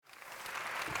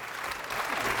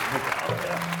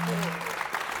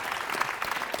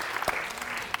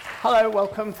Hello,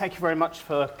 welcome. Thank you very much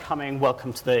for coming.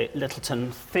 Welcome to the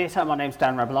Littleton Theatre. My name's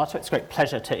Dan Rebellato. It's a great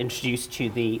pleasure to introduce to you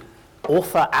the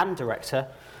author and director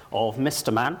of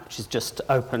Misterman, which has just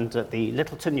opened at the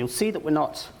Littleton. You'll see that we're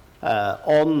not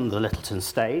on the Littleton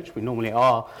stage. We normally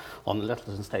are on the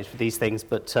Littleton stage for these things,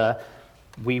 but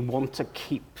we want to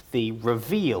keep the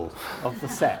reveal of the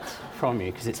set from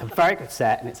you, because it's a very good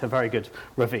set and it's a very good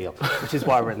reveal, which is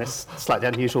why we're in this slightly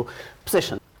unusual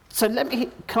position. So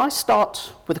can I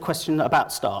start with a question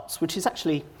about starts, which is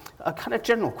actually a kind of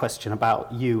general question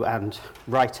about you and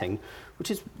writing,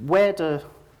 which is, where do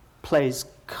plays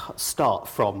start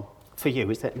from for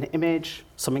you? Is it an image,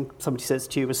 something somebody says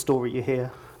to you, a story you hear?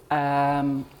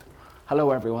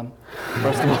 Hello, everyone.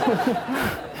 First of all,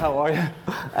 how are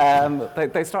you?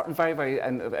 They start in very,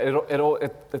 and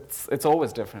it's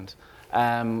always different.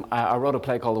 I wrote a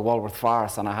play called The Walworth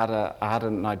Farce, and I had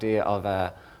an idea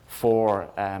of four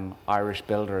Irish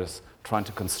builders trying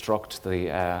to construct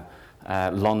the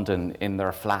London in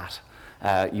their flat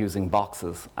using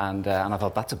boxes, and I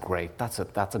thought that's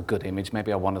a good image.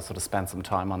 Maybe I want to sort of spend some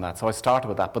time on that. So I started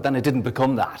with that, but then it didn't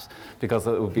become that, because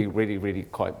it would be really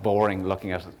quite boring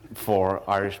looking at four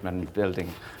Irishmen building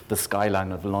the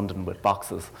skyline of London with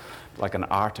boxes, like an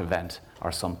art event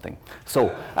or something.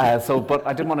 So but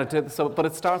I didn't want to do so. But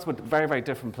it starts with very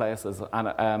different places,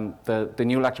 and the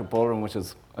New Electric Ballroom, which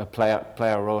is a play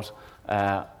I wrote,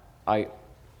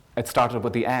 it started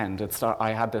with the end.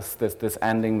 I had this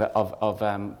ending of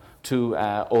two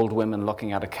old women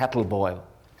looking at a kettle boil,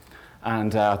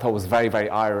 and I thought it was very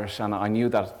Irish, and I knew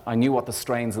what the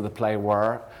strains of the play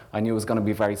were. I knew it was going to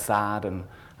be very sad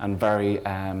and very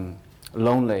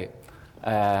lonely,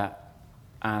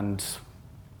 and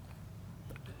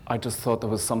I just thought there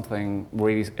was something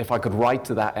really, if I could write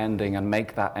to that ending and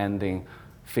make that ending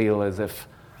feel as if,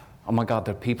 oh my God,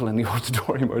 there are people in the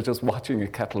auditorium who are just watching a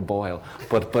kettle boil.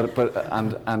 But there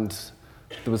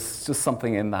was just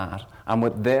something in that. And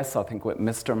with this, I think with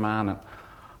Misterman,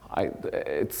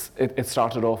 it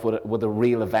started off with a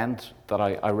real event that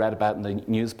I read about in the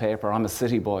newspaper. I'm a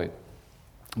city boy,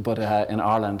 but in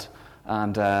Ireland,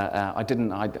 and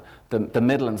the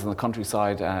Midlands and the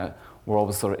countryside were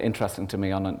always sort of interesting to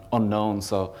me on an unknown.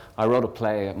 So I wrote a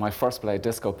play, my first play,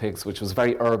 Disco Pigs, which was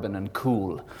very urban and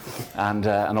cool, and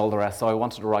all the rest. So I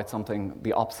wanted to write something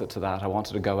the opposite to that. I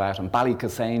wanted to go out, and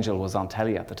Ballycasangel was on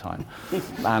telly at the time,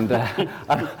 and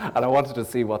I wanted to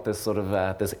see what this sort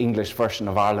of this English version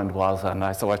of Ireland was.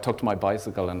 And so I took my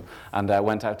bicycle and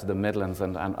went out to the Midlands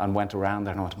and went around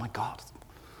there, and I went, oh my God,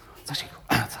 it's actually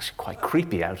quite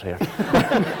creepy out here.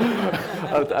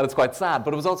 And it's quite sad,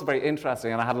 but it was also very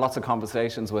interesting, and I had lots of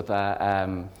conversations with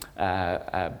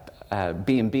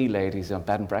B&B ladies,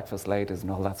 bed and breakfast ladies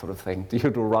and all that sort of thing.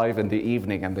 You'd arrive in the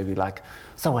evening and they'd be like,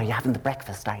 so are you having the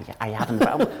breakfast? Are you having the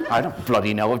I don't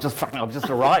bloody know, I've just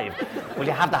arrived. Will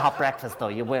you have the hot breakfast though?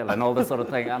 You will, and all this sort of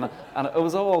thing. And it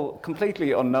was all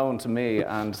completely unknown to me,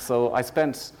 and so I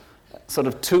spent sort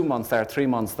of 2 months there, 3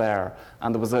 months there,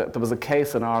 and there was a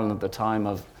case in Ireland at the time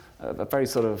of a very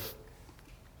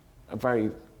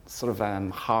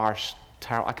harsh,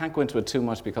 I can't go into it too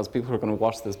much because people are going to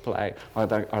watch this play are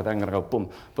then going to go boom.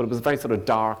 But it was a very sort of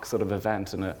dark sort of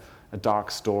event and a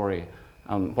dark story.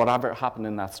 And whatever happened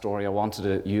in that story, I wanted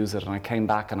to use it, and I came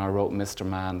back and I wrote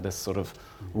Misterman, this sort of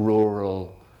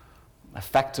rural,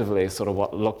 effectively sort of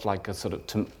what looked like a sort of,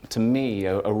 to me,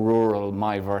 a rural,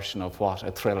 my version of what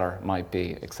a thriller might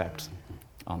be, except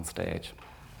on stage.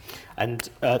 And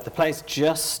the play's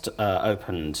just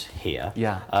opened here.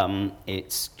 Yeah.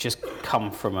 It's just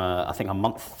come from, I think, a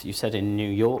month, you said, in New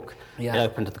York. Yeah. It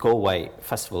opened at the Galway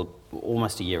Festival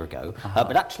almost a year ago. Uh-huh.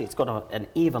 But actually, it's got an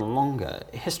even longer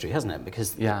history, hasn't it?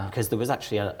 Because there was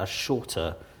actually a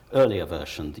shorter, earlier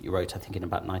version that you wrote, I think, in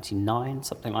about 1999,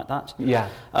 something like that. Yeah.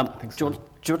 Do you want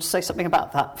to say something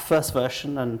about that first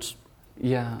version, and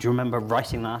yeah, do you remember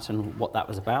writing that and what that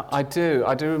was about? I do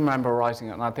remember writing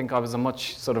it, and I think I was a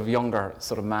much sort of younger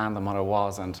sort of man than what I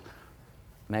was, and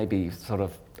maybe sort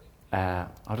of I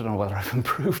don't know whether I've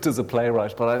improved as a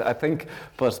playwright, but I think,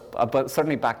 but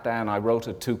certainly back then I wrote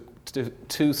it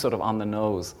too sort of on the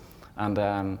nose, and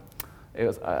it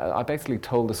was I basically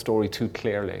told the story too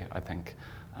clearly, I think,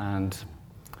 and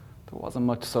there wasn't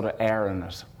much sort of air in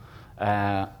it.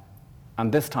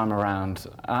 And this time around,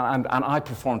 and I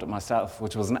performed it myself,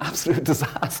 which was an absolute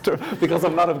disaster because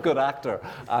I'm not a good actor.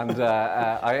 And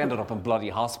I ended up in bloody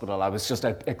hospital. I was just,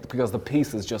 because the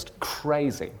piece is just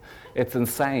crazy. It's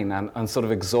insane and sort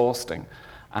of exhausting.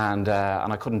 And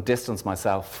I couldn't distance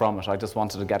myself from it. I just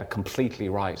wanted to get it completely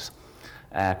right.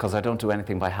 because I don't do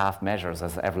anything by half measures,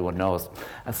 as everyone knows.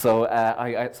 So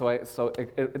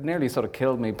it nearly sort of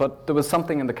killed me. But there was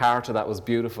something in the character that was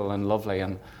beautiful and lovely,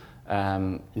 and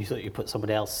you thought you put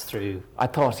somebody else through? I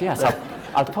thought, yes,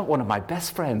 I'll put one of my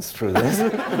best friends through this,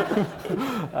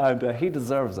 and he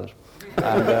deserves it.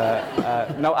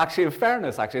 And no, actually, in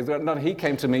fairness, he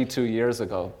came to me 2 years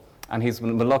ago, and he's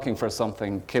been looking for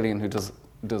something. Killian, who does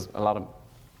a lot of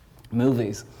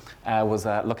movies, was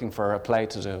looking for a play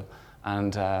to do,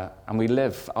 and I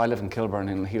live in Kilburn,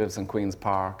 and he lives in Queen's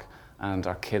Park, and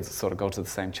our kids sort of go to the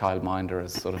same childminder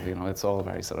as sort of, it's all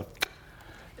very sort of,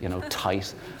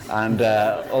 tight, and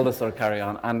all this sort of carry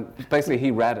on. And basically he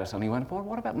read it and he went, well,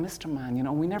 what about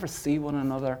Misterman? We never see one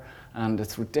another, and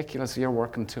it's ridiculous. You're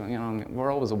working too,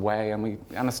 we're always away, and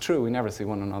it's true, we never see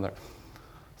one another.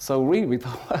 So really we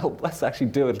thought, well, let's actually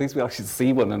do it. At least we actually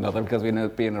see one another, because we need to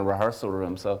be in a rehearsal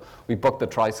room. So we booked the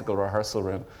tricycle rehearsal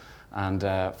room, and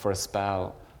for a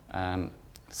spell,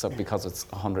 so because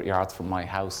it's 100 yards from my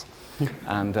house.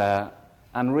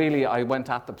 And really, I went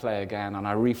at the play again, and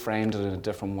I reframed it in a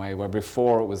different way, where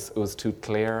before it was too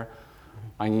clear.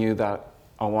 I knew that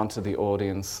I wanted the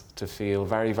audience to feel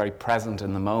very, very present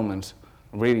in the moment,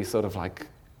 really sort of like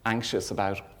anxious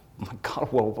about, oh my God,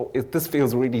 well, this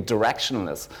feels really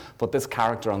directionless, but this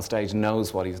character on stage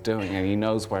knows what he's doing, and he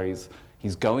knows where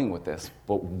he's going with this,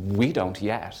 but we don't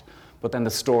yet. But then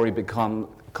the story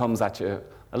comes at you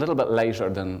a little bit later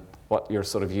than what you're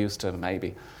sort of used to,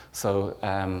 maybe. So,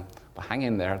 but hang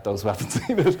in there, those who haven't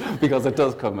seen it, because it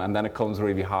does come, and then it comes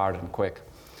really hard and quick.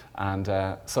 And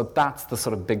so that's the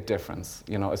sort of big difference.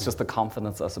 It's just the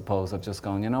confidence, I suppose, of just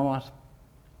going, you know what?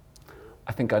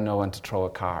 I think I know when to throw a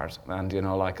card, and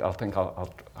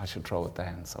I should throw it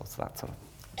then. So it's that sort of.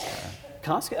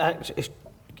 Can I ask,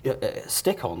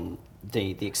 stick on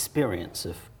the experience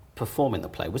of performing the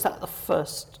play? Was that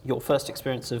your first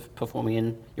experience of performing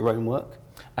in your own work?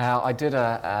 I did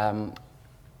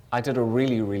a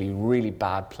really, really, really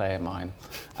bad play of mine,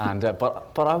 and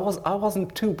but I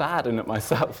wasn't too bad in it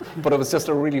myself. But it was just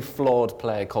a really flawed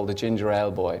play called The Ginger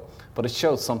Ale Boy. But it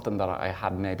showed something that I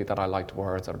had, maybe that I liked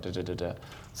words or da.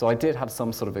 So I did have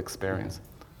some sort of experience.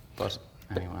 But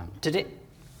anyway, did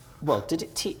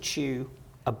it teach you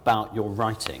about your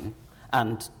writing,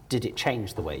 and did it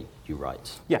change the way you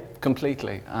write? Yeah,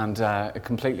 completely, and it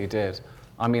completely did.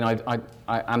 I mean,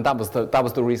 and that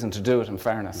was the reason to do it. In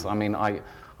fairness, I mean, I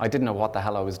didn't know what the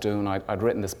hell I was doing. I'd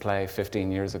written this play 15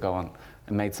 years ago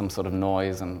and made some sort of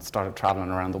noise and started traveling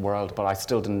around the world, but I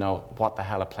still didn't know what the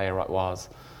hell a playwright was.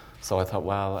 So I thought,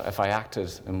 well, if I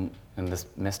acted in this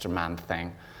Misterman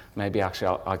thing, maybe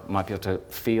actually I might be able to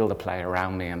feel the play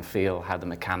around me and feel how the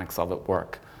mechanics of it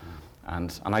work.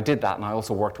 And I did that, and I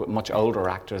also worked with much older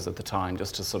actors at the time,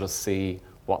 just to sort of see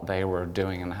what they were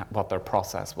doing and what their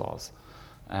process was.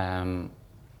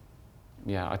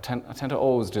 Yeah, I tend to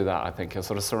always do that, I think. I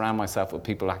sort of surround myself with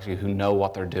people actually who know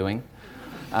what they're doing,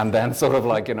 and then sort of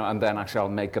like, and then actually I'll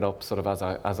make it up sort of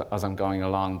as I'm going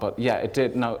along. But yeah, it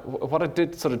did. No, what it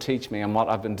did sort of teach me, and what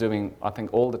I've been doing, I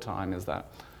think, all the time, is that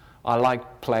I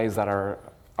like plays that are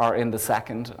in the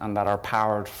second and that are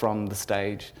powered from the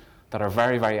stage, that are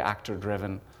very, very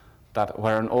actor-driven,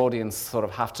 where an audience sort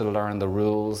of have to learn the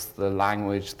rules, the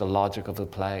language, the logic of the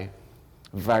play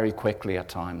very quickly at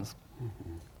times.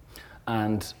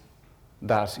 And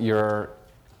that your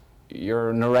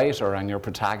narrator and your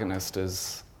protagonist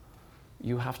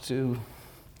you're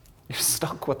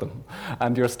stuck with them.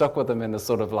 And you're stuck with them in a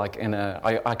sort of like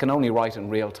I can only write in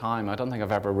real time. I don't think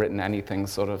I've ever written anything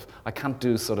sort of, I can't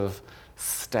do sort of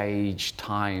stage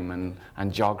time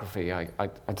and geography. I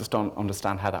just don't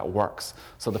understand how that works.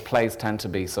 So the plays tend to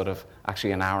be sort of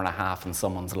actually an hour and a half in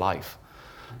someone's life.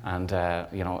 And,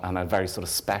 and a very sort of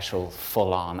special,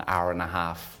 full-on hour and a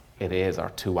half it is, or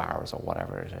 2 hours, or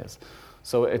whatever it is.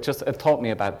 So it taught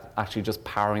me about actually just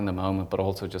powering the moment, but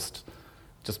also just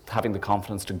having the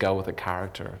confidence to go with a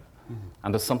character. Mm-hmm.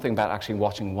 And there's something about actually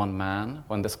watching one man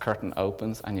when this curtain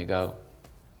opens and you go,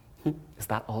 is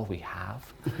that all we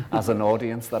have? As an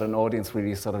audience, that an audience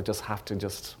really sort of just have to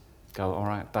just go, all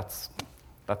right, that's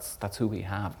who we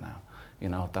have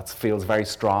now. That feels very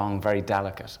strong, very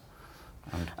delicate.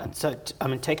 And so, I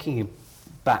mean, taking you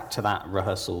back to that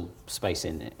rehearsal space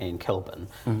in Kilburn,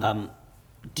 mm-hmm.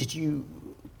 Did you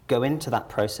go into that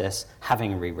process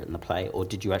having rewritten the play, or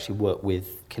did you actually work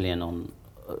with Killian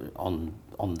on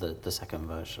the second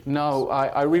version? No,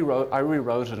 I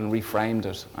rewrote it and reframed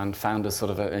it and found a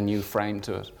sort of a new frame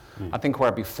to it. Mm. I think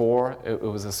where before it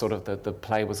was a sort of the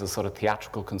play was a sort of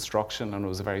theatrical construction, and it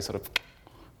was a very sort of,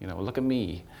 look at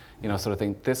me, sort of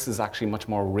thing. This is actually much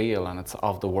more real, and it's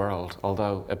of the world,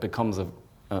 although it becomes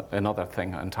another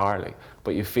thing entirely.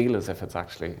 But you feel as if it's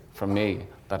actually, for me,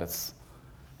 that it's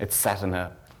set in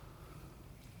a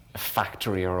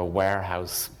factory or a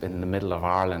warehouse in the middle of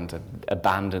Ireland, an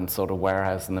abandoned sort of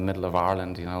warehouse in the middle of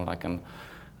Ireland, you know, like, and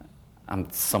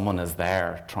someone is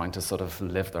there trying to sort of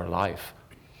live their life,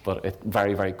 but it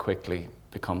very, very quickly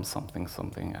becomes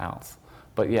something else.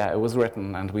 But yeah, it was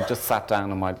written, and we just sat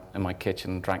down in my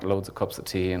kitchen, drank loads of cups of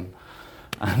tea,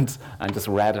 and just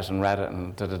read it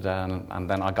and and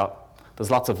then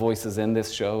there's lots of voices in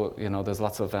this show, you know, there's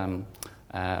lots of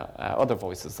other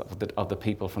voices of the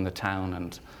people from the town,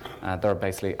 and they're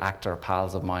basically actor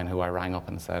pals of mine who I rang up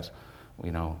and said,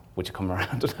 you know, would you come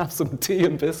around and have some tea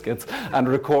and biscuits and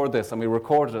record this? And we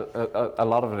recorded a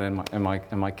lot of it in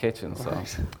my kitchen. So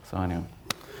anyway.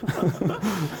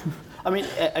 I mean,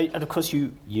 and of course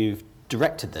you've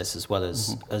directed this as well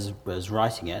as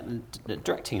writing it. And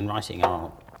directing and writing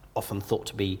are often thought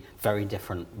to be very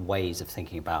different ways of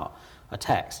thinking about a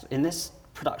text. In this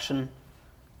production,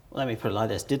 let me put it like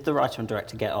this: did the writer and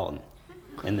director get on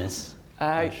in this?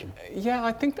 Yeah,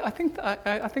 I think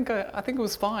it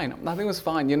was fine. I think it was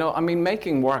fine. You know, I mean,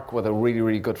 making work with a really,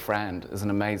 really good friend is an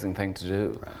amazing thing to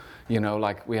do. Right. You know,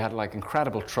 like we had like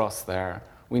incredible trust there.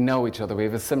 We know each other. We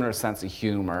have a similar sense of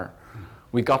humor.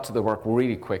 We got to the work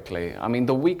really quickly. I mean,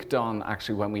 the week done,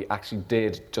 actually, when we actually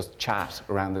did just chat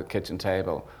around the kitchen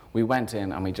table, we went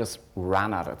in and we just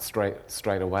ran at it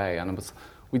straight away, and it was.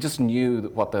 We just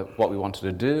knew what we wanted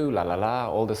to do,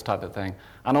 all this type of thing.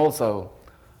 And also,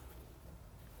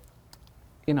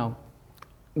 you know,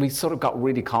 we sort of got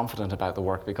really confident about the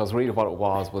work, because really what it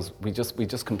was we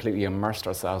just completely immersed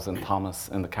ourselves in Thomas,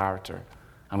 in the character.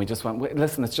 And we just went,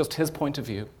 listen, it's just his point of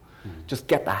view. Just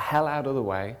get the hell out of the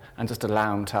way and just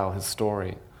allow him to tell his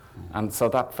story. And so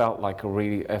that felt like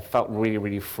it felt really,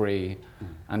 really free.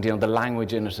 And, you know, the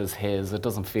language in it is his. It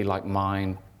doesn't feel like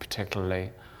mine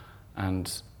particularly.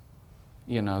 And,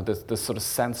 you know, this sort of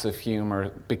sense of humor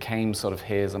became sort of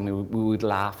his. I mean, we would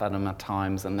laugh at him at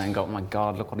times and then go, oh my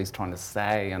God, look what he's trying to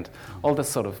say, and all this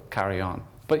sort of carry on.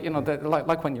 But, you know,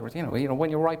 like when when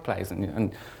you write plays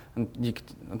and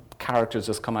characters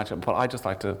just come at you. But I just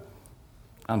like to,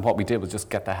 and what we did was just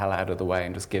get the hell out of the way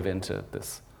and just give into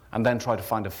this, and then try to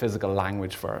find a physical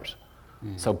language for it.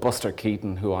 So Buster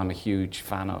Keaton, who I'm a huge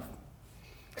fan of,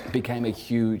 became a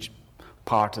huge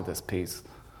part of this piece.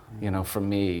 You know, for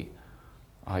me,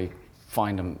 I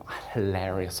find him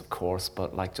hilarious, of course,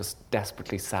 but like just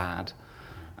desperately sad.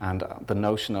 And the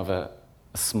notion of a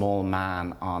small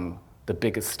man on the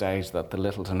biggest stage that the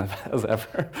Littleton has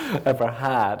ever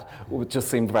had would just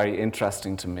seem very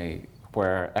interesting to me,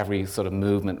 where every sort of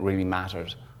movement really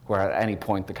mattered, where at any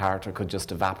point the character could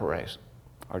just evaporate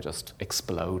or just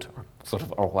explode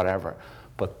or whatever.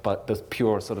 But this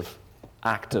pure sort of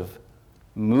active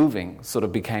moving sort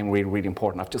of became really, really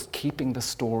important, of just keeping the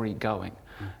story going.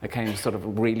 It became sort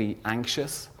of really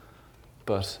anxious,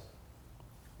 but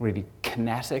really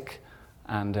kinetic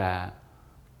and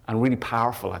really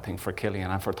powerful, I think, for Cillian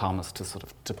and for Thomas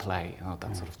to play. You know,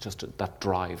 that sort of just that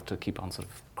drive to keep on sort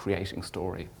of creating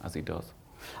story as he does.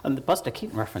 And the Buster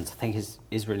Keaton reference, I think,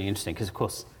 is really interesting, because, of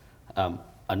course,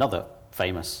 another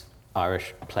famous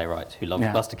Irish playwright who loved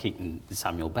Buster Keaton is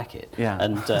Samuel Beckett. Yeah.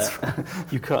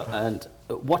 And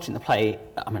watching the play,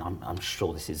 I mean, I'm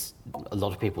sure a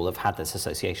lot of people have had this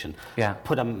association. Yeah.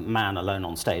 Put a man alone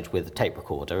on stage with a tape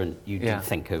recorder, and you do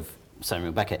think of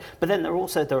Samuel Beckett. But then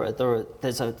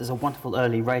there's a wonderful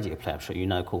early radio play, I'm sure you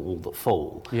know, called All That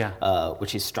Fall,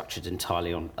 which is structured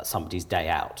entirely on somebody's day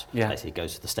out. Yeah. Basically,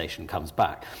 goes to the station, comes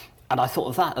back. And I thought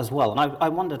of that as well, and I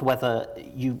wondered whether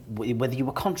you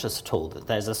were conscious at all that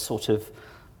there's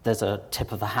a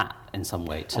tip of the hat in some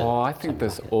way to. Oh, I think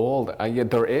there's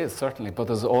there is certainly, but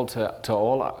there's all to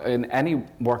all. In any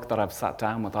work that I've sat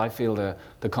down with, I feel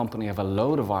the company of a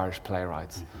load of Irish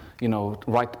playwrights. Mm-hmm. You know,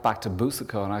 right back to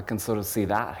Boucicault, and I can sort of see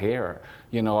that here.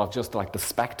 You know, of just like the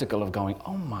spectacle of going,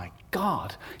 oh my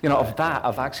God, you know,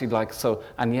 of actually like so,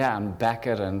 and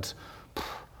Beckett and,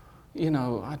 you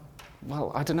know.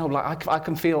 I don't know. Like I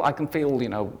can feel, you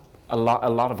know, a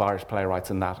lot of Irish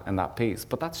playwrights in that piece.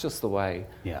 But that's just the way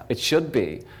it should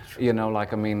be. You know,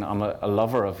 like I mean, I'm a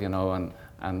lover of, you know,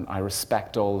 and I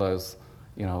respect all those,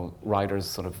 you know, writers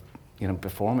sort of, you know,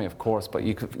 before me, of course. But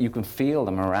you can feel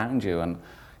them around you, and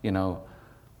you know,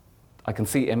 I can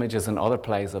see images in other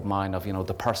plays of mine of, you know,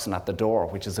 the person at the door,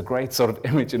 which is a great sort of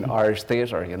image in Irish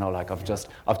theatre, you know, like of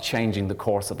changing the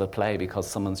course of the play because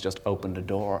someone's just opened a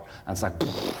door, and it's like,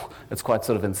 it's quite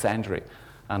sort of incendiary.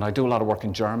 And I do a lot of work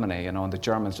in Germany, you know, and the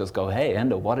Germans just go, hey,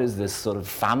 Enda, what is this sort of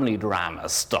family drama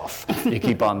stuff you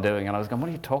keep on doing? And I was going, what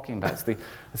are you talking about?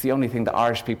 It's the only thing that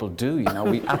Irish people do, you know.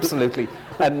 We absolutely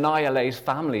annihilate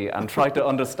family and try to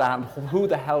understand who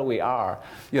the hell we are,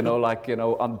 you know, like, you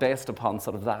know, based upon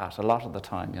sort of that a lot of the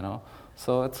time, you know.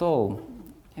 So it's all,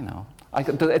 you know,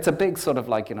 it's a big sort of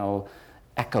like, you know,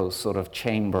 echo sort of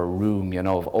chamber room, you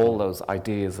know, of all those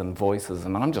ideas and voices,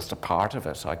 and I'm just a part of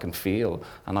it. I can feel,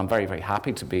 and I'm very, very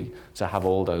happy to have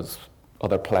all those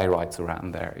other playwrights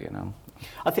around there, you know.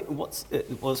 I think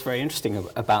what's very interesting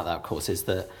about that, of course, is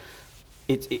that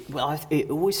it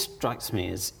always strikes me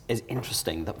as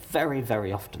interesting that very,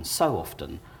 very often, so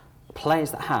often,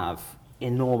 plays that have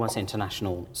enormous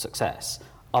international success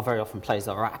are very often plays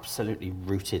that are absolutely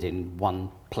rooted in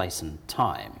one place and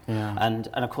time. Yeah. And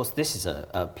of course, this is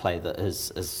a play that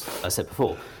has, as I said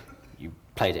before, you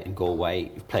played it in Galway,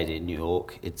 you've played it in New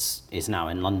York, it's now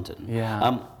in London.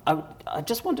 Yeah. I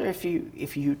just wonder if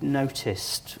you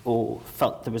noticed or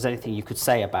felt there was anything you could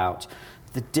say about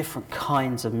the different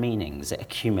kinds of meanings it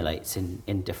accumulates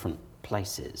in different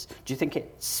places. Do you think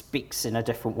it speaks in a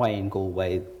different way in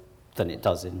Galway than it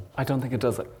does in... I don't think it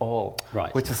does at all.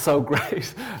 Right. Which is so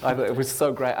great. Which is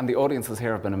so great. And the audiences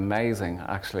here have been amazing,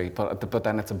 actually. But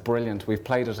then it's a brilliant... We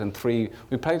played it in two...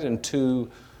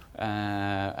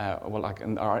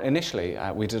 initially,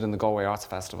 we did in the Galway Arts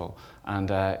Festival and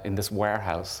in this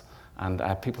warehouse. And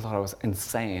people thought I was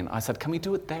insane. I said, can we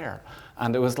do it there?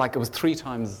 And it was 3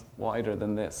 times wider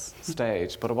than this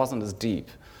stage, but it wasn't as deep.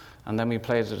 And then we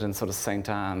played it in sort of St.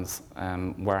 Anne's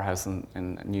warehouse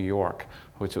in New York,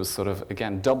 which was sort of,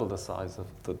 again, double the size of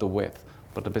the width,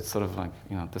 but a bit sort of like,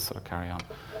 you know, this sort of carry on.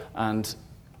 And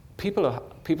people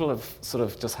have sort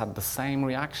of just had the same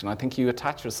reaction. I think you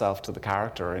attach yourself to the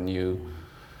character and you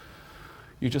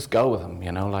just go with them,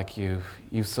 you know, like you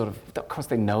sort of course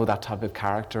they know that type of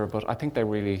character, but I think they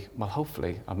really, well,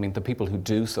 hopefully, I mean, the people who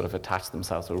do sort of attach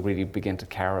themselves will really begin to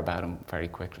care about him very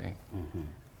quickly. Mm-hmm.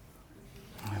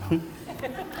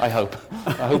 I hope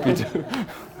you do.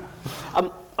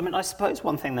 I mean, I suppose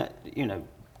one thing that, you know,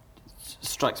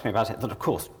 strikes me about it, that of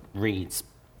course reads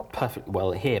perfectly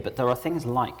well here, but there are things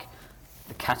like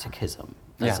the catechism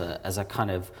as a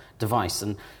kind of device,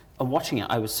 and watching it,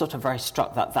 I was sort of very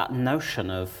struck that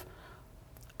notion of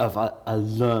a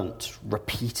learnt,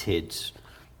 repeated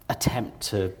attempt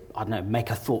to, I don't know,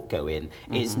 make a thought go in,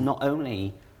 is not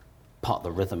only part of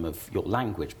the rhythm of your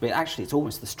language, but actually it's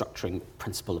almost the structuring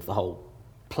principle of the whole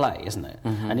play, isn't it?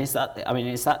 Mm-hmm. And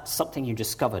is that something you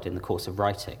discovered in the course of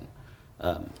writing?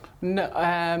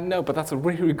 No, but that's a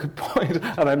really, really good point,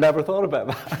 and I never thought about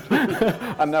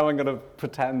that. And now I'm going to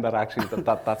pretend that actually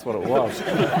that's what it was.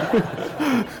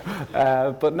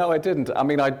 But no, I didn't. I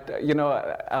mean, I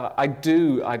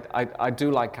do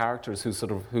like characters who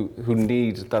sort of who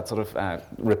need that sort of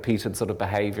repeated sort of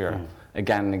behaviour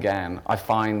again and again. I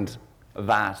find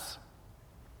that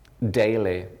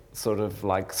daily sort of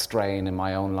like strain in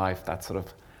my own life, that sort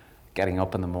of getting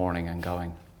up in the morning and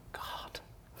going, God,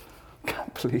 I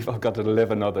can't believe I've got to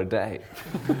live another day.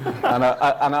 and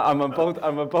I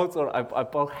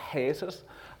both hate it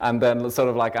and then sort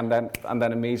of like and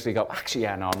then immediately go, actually,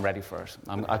 yeah, no, I'm ready for it.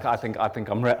 I think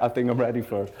I'm ready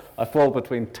for it. I fall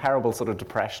between terrible sort of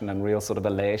depression and real sort of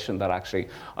elation that actually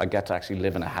I get to actually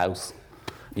live in a house,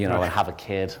 you know, and have a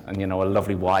kid, and, you know, a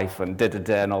lovely wife, and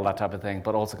and all that type of thing,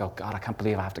 but also go, God, I can't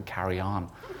believe I have to carry on.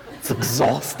 It's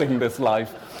exhausting, this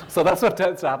life. So that's what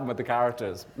tends to happen with the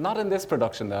characters. Not in this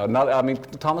production, though.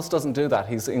 Thomas doesn't do that.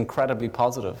 He's incredibly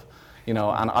positive, you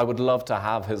know, and I would love to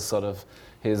have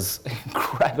his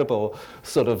incredible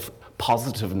sort of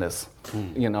positiveness,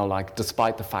 you know, like,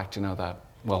 despite the fact, you know, that,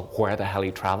 well, where the hell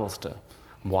he travels to,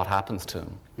 what happens to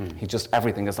him. He just,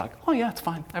 everything is like, oh yeah, it's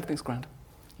fine, everything's grand.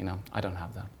 You know, I don't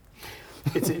have that.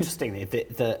 It's interesting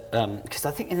because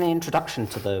I think in the introduction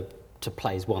to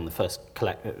Plays One, the first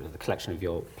the collection of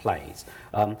your plays,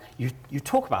 you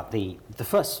talk about the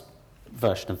first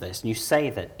version of this, and you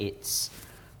say that it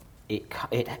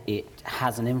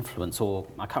has an influence, or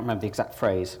I can't remember the exact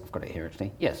phrase. I've got it here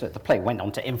actually. Yeah, so the play went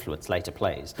on to influence later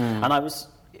plays, and I was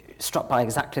struck by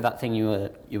exactly that thing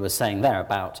you were saying there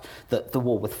about the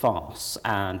War with Farce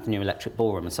and the New Electric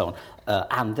Ballroom and so on,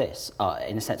 and this,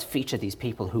 in a sense, feature these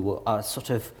people who are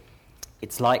sort of,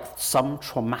 it's like some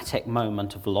traumatic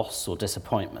moment of loss or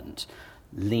disappointment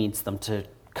leads them to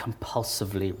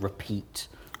compulsively repeat.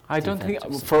 I don't think,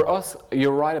 for us,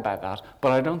 you're right about that,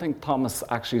 but I don't think Thomas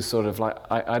actually sort of like,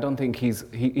 I don't think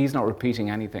he's not repeating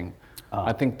anything.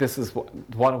 I think this is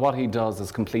what he does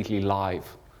is completely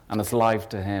live. And it's live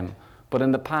to him, But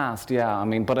in the past, yeah, I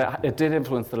mean, but it did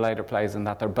influence the later plays in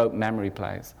that they're both memory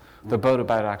plays. They're both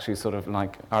about actually sort of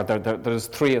like, there's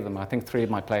 3 of them. I think 3 of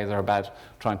my plays are about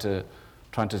trying to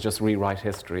just rewrite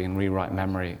history and rewrite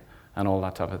memory and all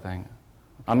that type of thing.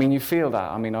 I mean, you feel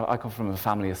that. I mean, I come from a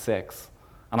family of 6,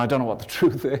 and I don't know what the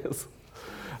truth is.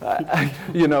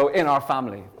 You know, in our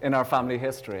family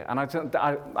history, and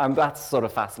that's sort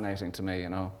of fascinating to me. You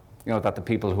know, that the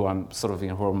people who I'm sort of,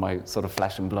 who are my sort of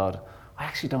flesh and blood, I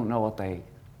actually don't know what they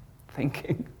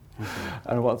thinking,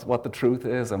 and what the truth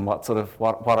is, and what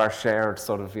our shared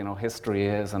sort of history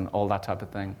is, and all that type of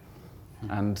thing,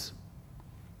 and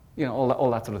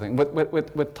all that sort of thing.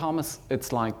 With Thomas,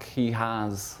 it's like he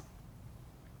has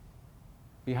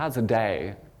a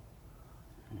day,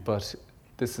 but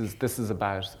this is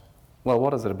about, well,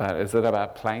 what is it about? Is it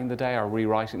about playing the day or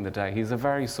rewriting the day? He's a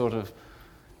very sort of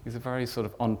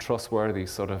untrustworthy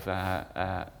sort of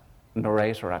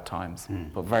narrator at times,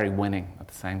 but very winning at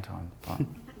the same time.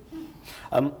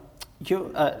 I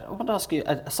want to ask you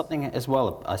something as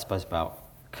well, I suppose, about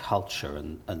culture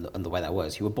and the way that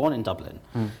works. You were born in Dublin.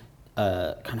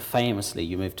 Kind of famously,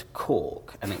 you moved to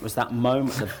Cork, and it was that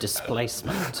moment of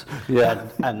displacement,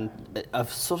 and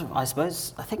of sort of, I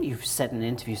suppose, I think you've said in an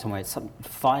interview somewhere, it's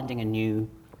finding a new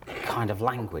kind of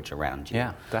language around you.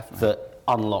 Yeah, definitely. That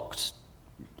unlocked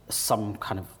some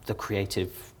kind of the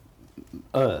creative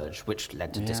urge, which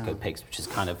led to Disco Pigs, which is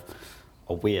kind of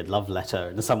a weird love letter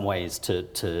in some ways to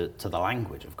the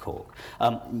language of Cork.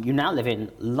 You now live in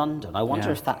London. I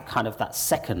wonder if that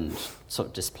second sort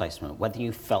of displacement, whether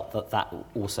you felt that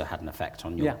also had an effect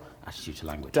on your attitude to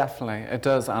language. Definitely, it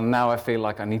does. And now I feel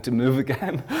like I need to move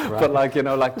again. Right.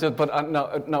 But no,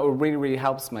 it really, really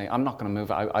helps me. I'm not going to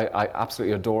move. I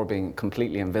absolutely adore being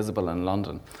completely invisible in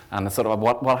London. And it's sort of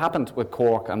what happened with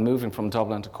Cork and moving from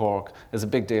Dublin to Cork is a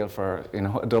big deal for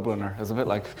a Dubliner. It's a bit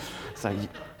like, it's like,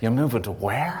 you're moving to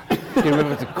where? You're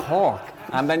moving to Cork.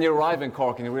 And then you arrive in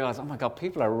Cork and you realise, oh my God,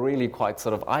 people are really quite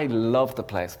sort of, I love the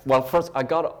place. Well, first I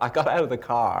got out of the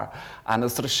car and it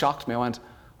sort of shocked me. I went,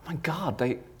 oh my God,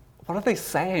 what are they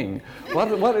saying?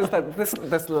 What is that?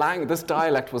 This language, this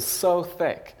dialect was so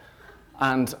thick.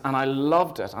 And I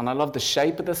loved it. And I loved the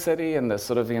shape of the city and the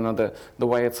sort of, the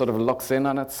way it sort of looks in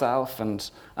on itself. And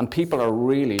people are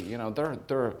really,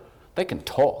 they can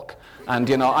talk. And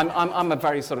I'm a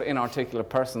very sort of inarticulate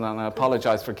person, and I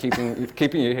apologise for keeping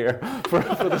you here for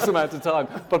this amount of time.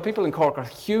 But people in Cork are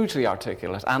hugely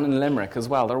articulate, and in Limerick as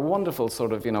well. They're wonderful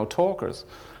sort of talkers,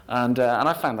 and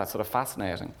I found that sort of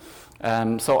fascinating.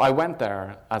 So I went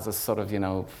there as a sort of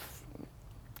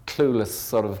clueless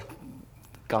sort of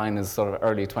guy in his sort of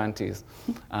early 20s,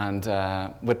 and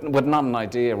with not an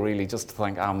idea really, just to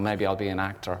think, maybe I'll be an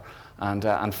actor.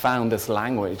 And found this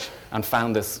language and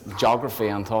found this geography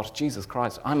and thought, Jesus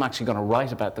Christ, I'm actually going to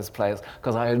write about this place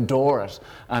because I adore it.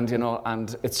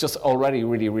 And it's just already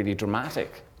really, really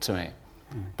dramatic to me.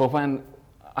 But when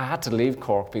I had to leave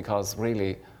Cork because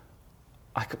really,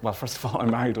 well, first of all, I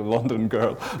married a London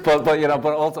girl. But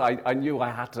also I knew I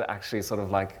had to actually sort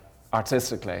of like,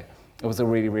 artistically, it was a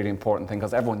really, really important thing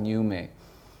because everyone knew me.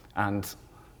 And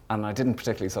I didn't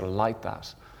particularly sort of like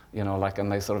that. And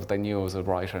they knew I was a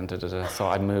writer and da-da-da. So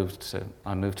I moved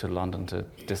to London to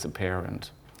disappear and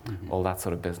all that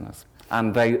sort of business.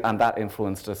 And that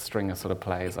influenced a string of sort of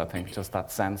plays, I think, just that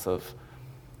sense of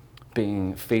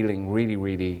feeling really,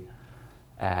 really,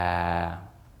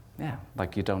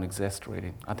 like you don't exist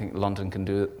really. I think London can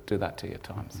do that to you at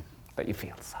times, that you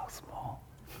feel so small.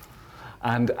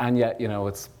 And yet,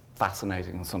 it's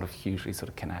fascinating and sort of hugely sort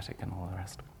of kinetic and all the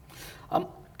rest. Can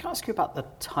I ask you about the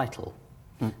title?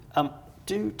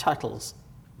 Do titles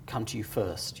come to you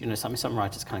first? Some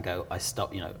writers kind of go, I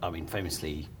stop,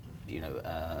 famously,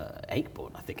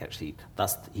 Aikborn, I think actually,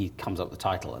 he comes up with the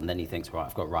title and then he thinks, right,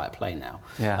 I've got to write a play now.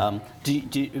 Yeah.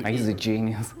 He's a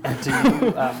genius.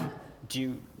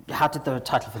 How did the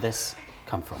title for this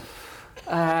come from?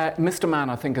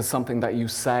 Misterman, I think, is something that you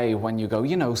say when you go,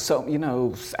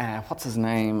 what's his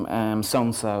name,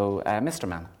 so-and-so,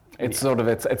 Misterman. It's sort of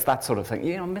it's that sort of thing,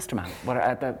 Misterman.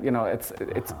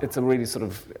 It's a really sort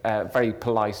of very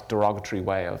polite, derogatory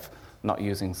way of not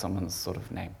using someone's sort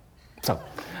of name. So,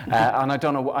 and I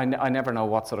don't know, I never know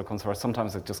what sort of comes first.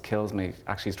 Sometimes it just kills me.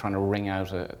 Actually, trying to ring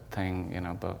out a thing,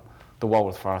 But the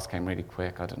Walworth Forest came really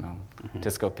quick. I don't know. Mm-hmm.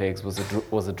 Disco Pigs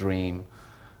was a dream.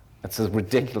 It's a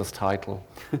ridiculous title,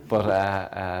 but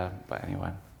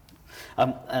anyway.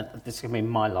 This is going to be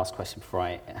my last question before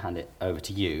I hand it over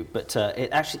to you. But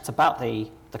it's about the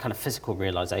kind of physical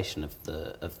realisation of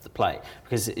the play,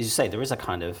 because as you say, there is a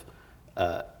kind of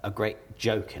a great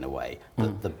joke in a way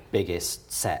that the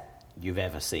biggest set you've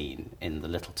ever seen in the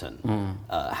Littleton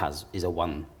is a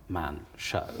 1 Man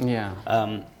show. Yeah.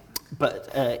 But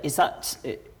is that...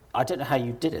 I don't know how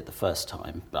you did it the first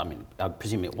time. I mean, I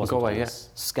presume it wasn't on this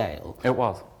scale. It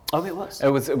was. Oh, it was?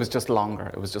 It was just longer.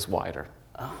 It was just wider.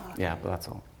 Oh, okay. Yeah, but that's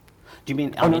all. Do you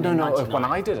mean... no. When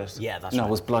I did it, yeah, that's no, right.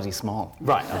 it was bloody small.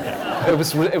 Right, okay.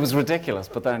 It was ridiculous,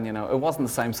 but then, you know, it wasn't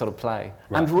the same sort of play.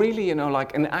 Right. And really, you know,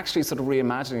 like, and actually sort of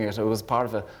reimagining it, it was part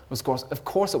of it. Of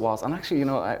course it was. And actually, you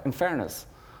know, in fairness,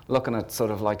 looking at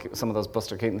sort of like some of those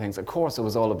Buster Keaton things, of course it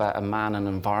was all about a man and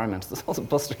environment. There's also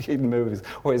Buster Keaton movies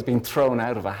where he's being thrown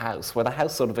out of a house, where the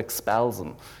house sort of expels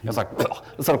him. It's like,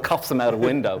 it sort of cuffs him out a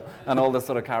window and all this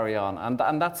sort of carry on.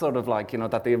 And that's sort of like, you know,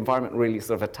 that the environment really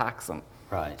sort of attacks him.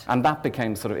 Right. And that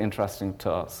became sort of interesting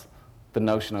to us, the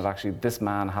notion of actually this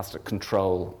man has to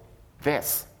control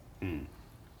this. Mm. And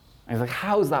he's like,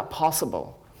 how is that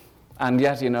possible? And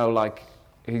yet, you know, like,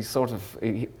 he sort of,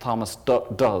 Thomas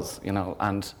does, you know,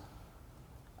 and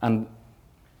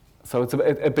so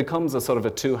it becomes a sort of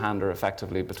a two-hander,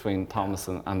 effectively, between Thomas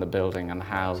and the building and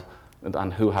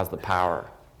who has the power,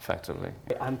 effectively.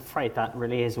 I'm afraid that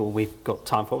really is all we've got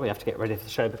time for. We have to get ready for the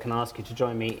show, but can I ask you to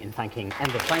join me in thanking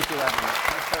Enda? Thank you, Evan.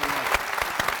 Thanks very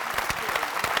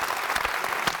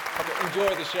much.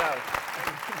 Enjoy the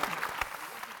show.